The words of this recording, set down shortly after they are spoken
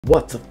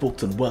What's up,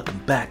 folks, and welcome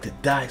back to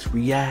Dyce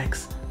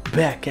Reacts,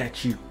 back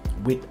at you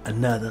with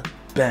another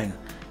banger.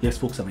 Yes,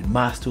 folks, I'm in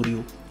my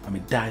studio, I'm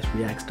in Dyce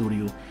React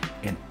studio,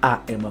 and I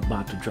am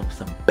about to drop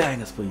some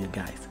bangers for you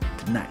guys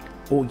tonight.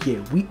 Oh yeah,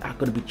 we are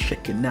going to be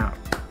checking out,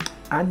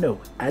 I know,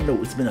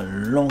 it's been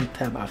a long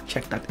time I've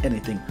checked out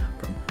anything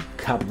from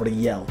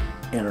Gabriel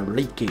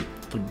Henrique.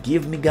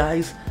 Forgive me,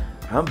 guys,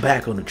 I'm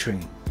back on the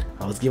train.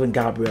 I was giving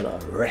Gabriel a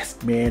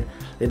rest, man,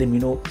 let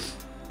him,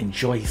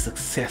 enjoy his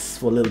success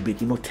for a little bit,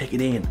 take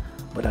it in.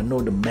 But I know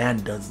the man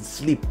doesn't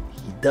sleep.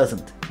 He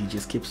doesn't. He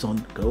just keeps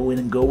on going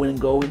and going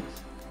and going.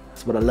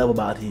 That's what I love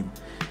about him.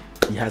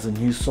 He has a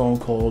new song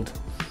called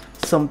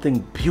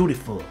Something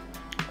Beautiful.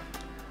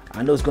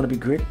 I know it's gonna be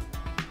great.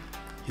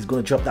 He's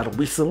gonna drop that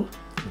whistle.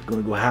 He's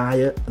gonna go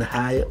higher and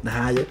higher and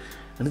higher,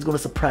 and it's gonna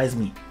surprise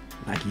me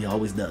like he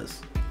always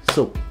does.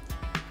 So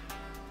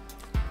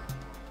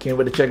can't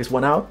wait to check this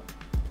one out.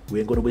 We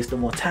ain't gonna waste no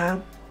more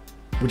time.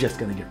 We're just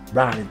gonna get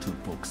right into it,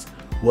 folks.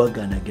 We're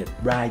gonna get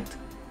right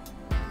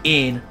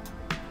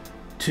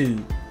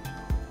into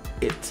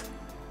it.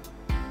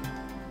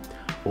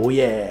 Oh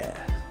yeah.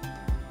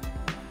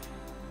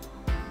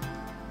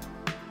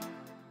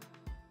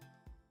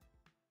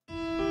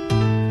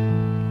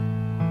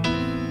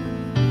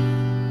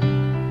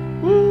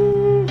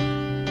 Woo.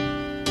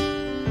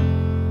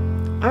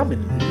 I'm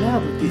in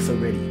love with this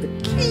already. The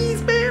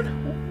keys, man.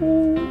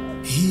 Ooh.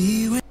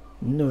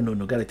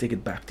 No, gotta take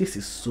it back. This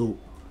is so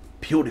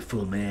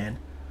beautiful, man.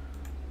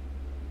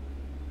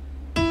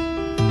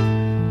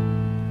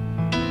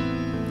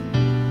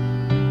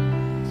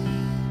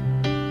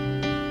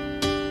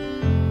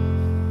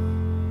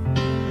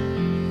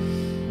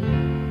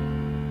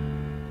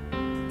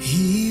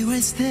 Here I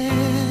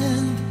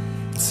stand,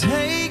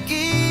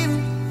 taking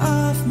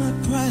off my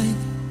pride.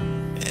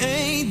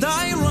 Ain't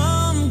I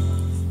wrong?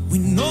 We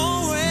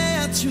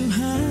nowhere to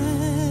hide.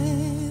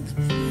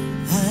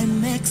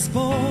 I'm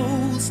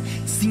exposed,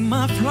 see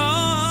my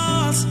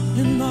flaws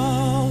and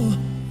all,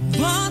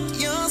 but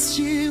you're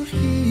still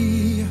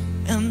here,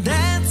 and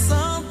that's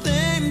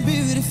something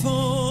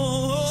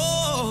beautiful.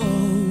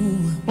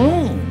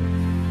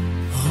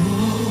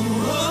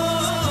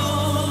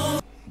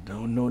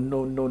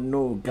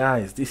 No,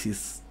 guys, this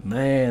is,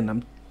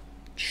 man,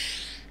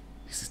 this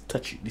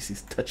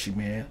is touchy,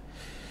 man.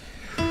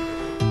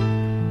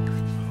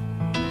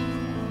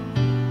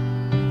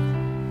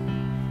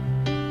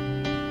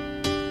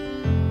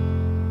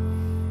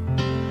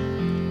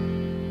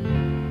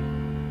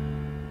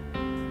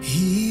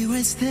 Here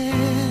I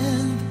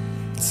stand,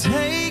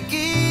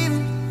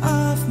 taking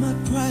off my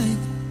pride.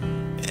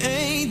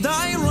 Ain't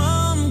I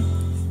wrong?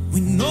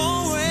 We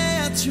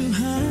nowhere to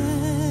hide.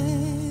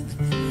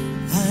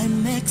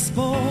 I'm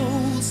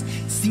exposed,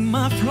 see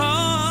my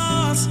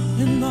flaws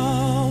and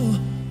all,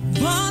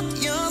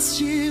 but you're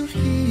still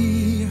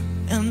here,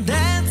 and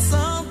that's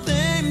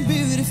something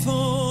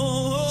beautiful.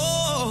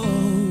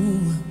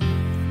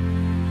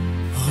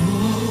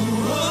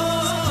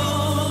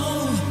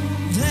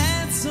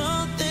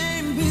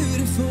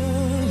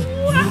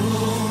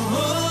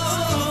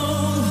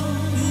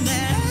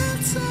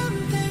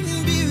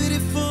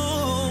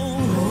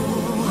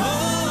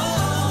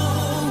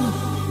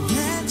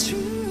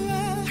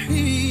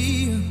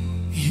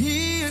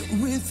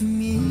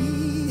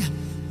 Me,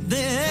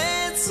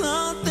 that's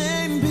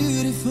something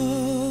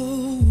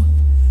beautiful.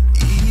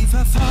 If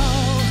I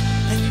fall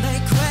and I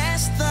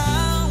crash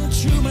down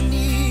to my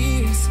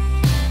knees,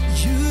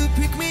 you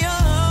pick me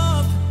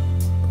up,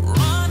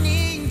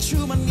 running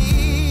to my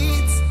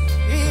needs.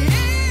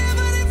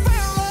 Even if I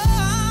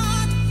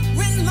run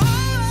with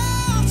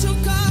nowhere to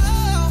go,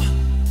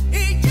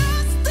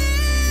 you're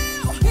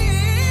still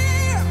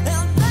here,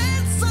 and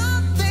that's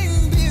something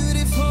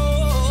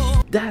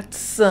beautiful. That's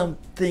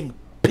something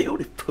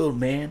beautiful,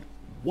 man.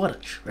 What a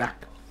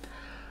track.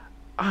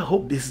 I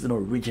hope this is an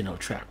original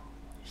track.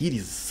 He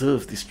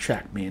deserves this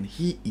track, man.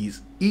 He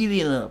is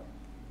eating up.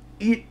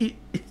 I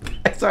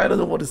don't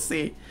know what to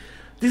say.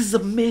 This is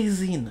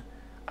amazing.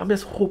 I'm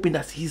just hoping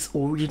that's his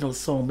original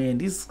song, man.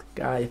 This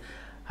guy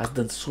has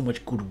done so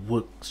much good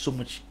work, so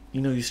much,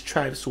 he's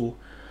strived so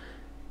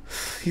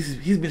he's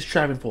been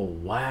striving for a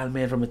while,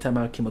 man, from the time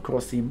I came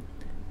across him,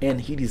 and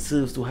he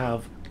deserves to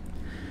have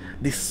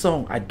this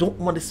song. I don't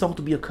want this song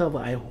to be a cover.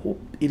 I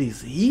hope it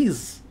is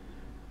his.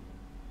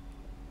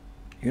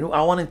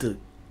 I want him to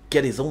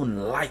get his own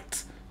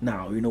light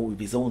now, with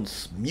his own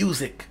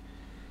music.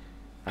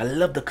 I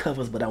love the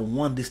covers, but I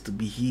want this to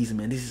be his,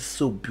 man. This is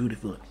so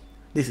beautiful.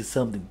 This is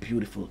something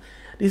beautiful.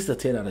 This is a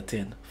 10 out of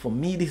 10. For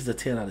me, this is a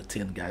 10 out of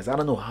 10, guys. I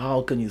don't know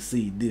how can you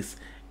say this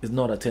is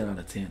not a 10 out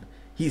of 10.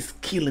 He's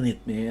killing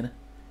it, man.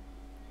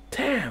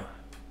 Damn.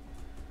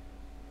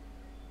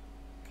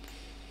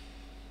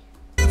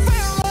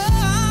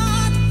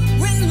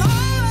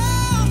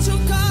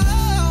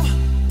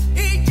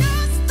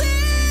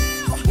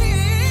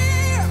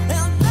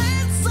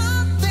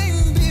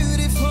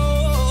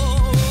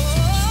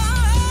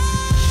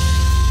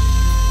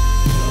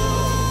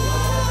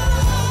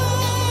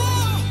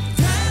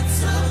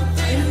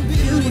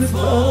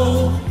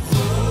 Oh,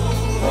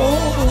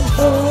 oh,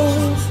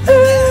 oh.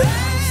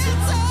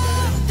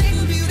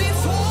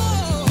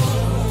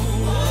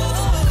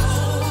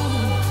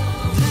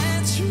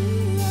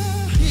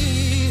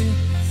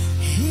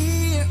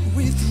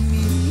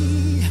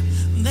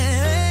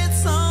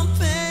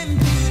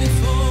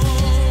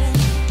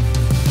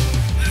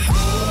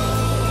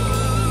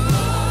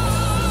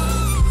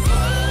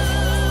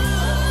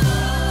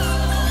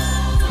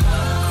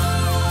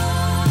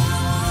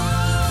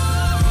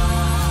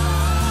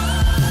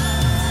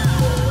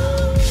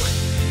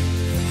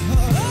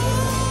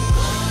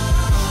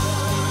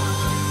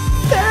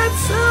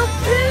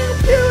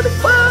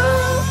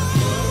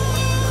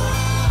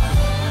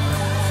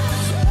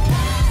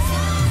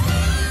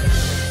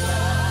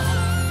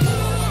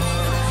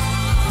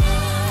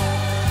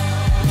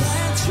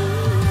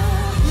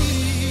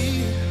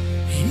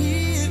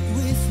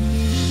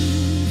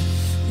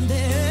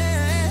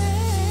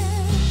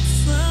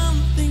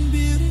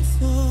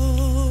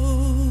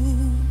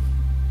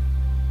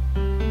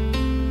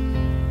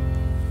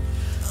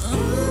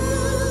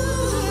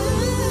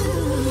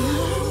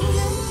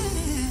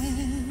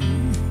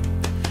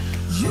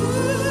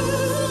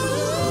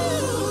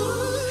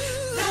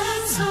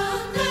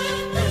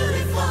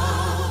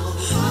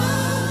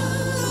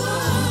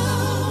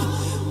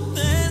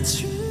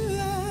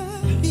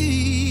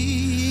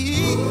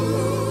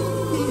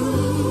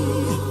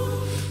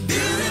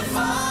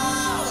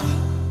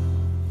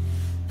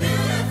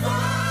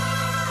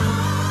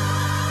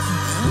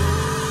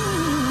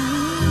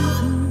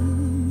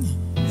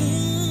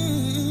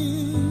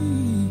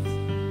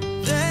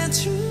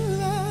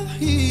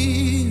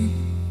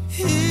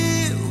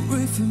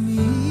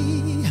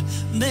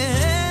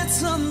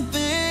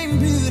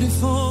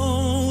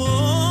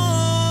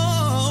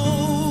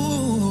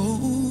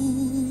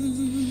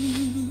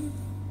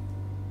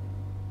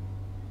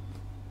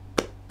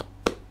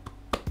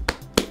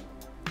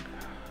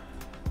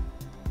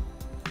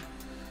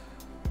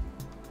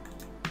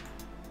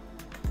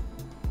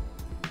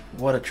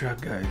 What a track,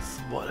 guys.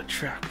 What a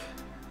track.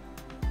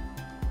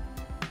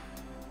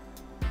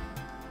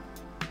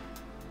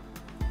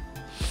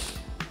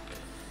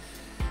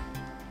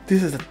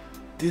 This is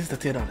the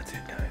 10 out of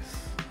 10, guys.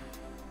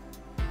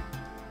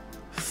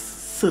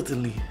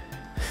 Certainly.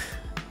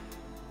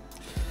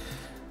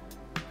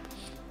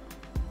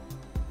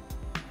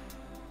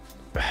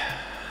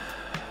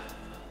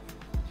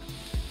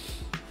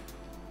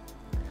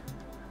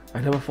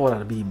 I never thought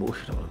I'd be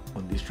emotional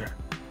on this track.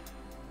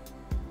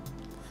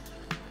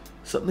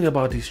 Something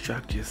about this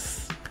track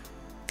just...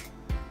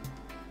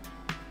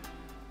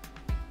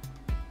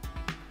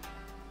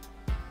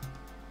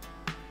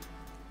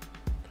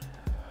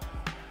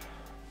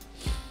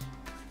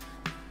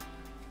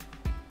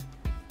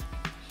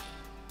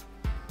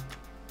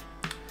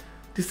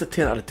 This is a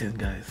 10 out of 10,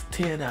 guys.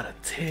 10 out of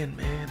 10,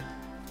 man.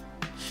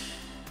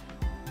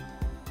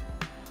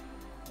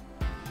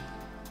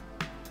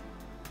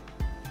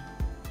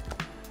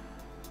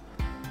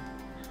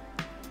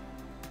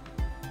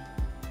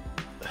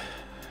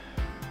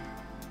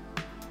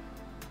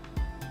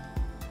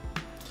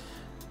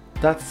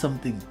 That's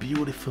something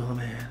beautiful,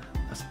 man.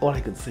 That's all I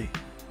can say.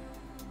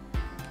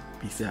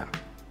 Peace out.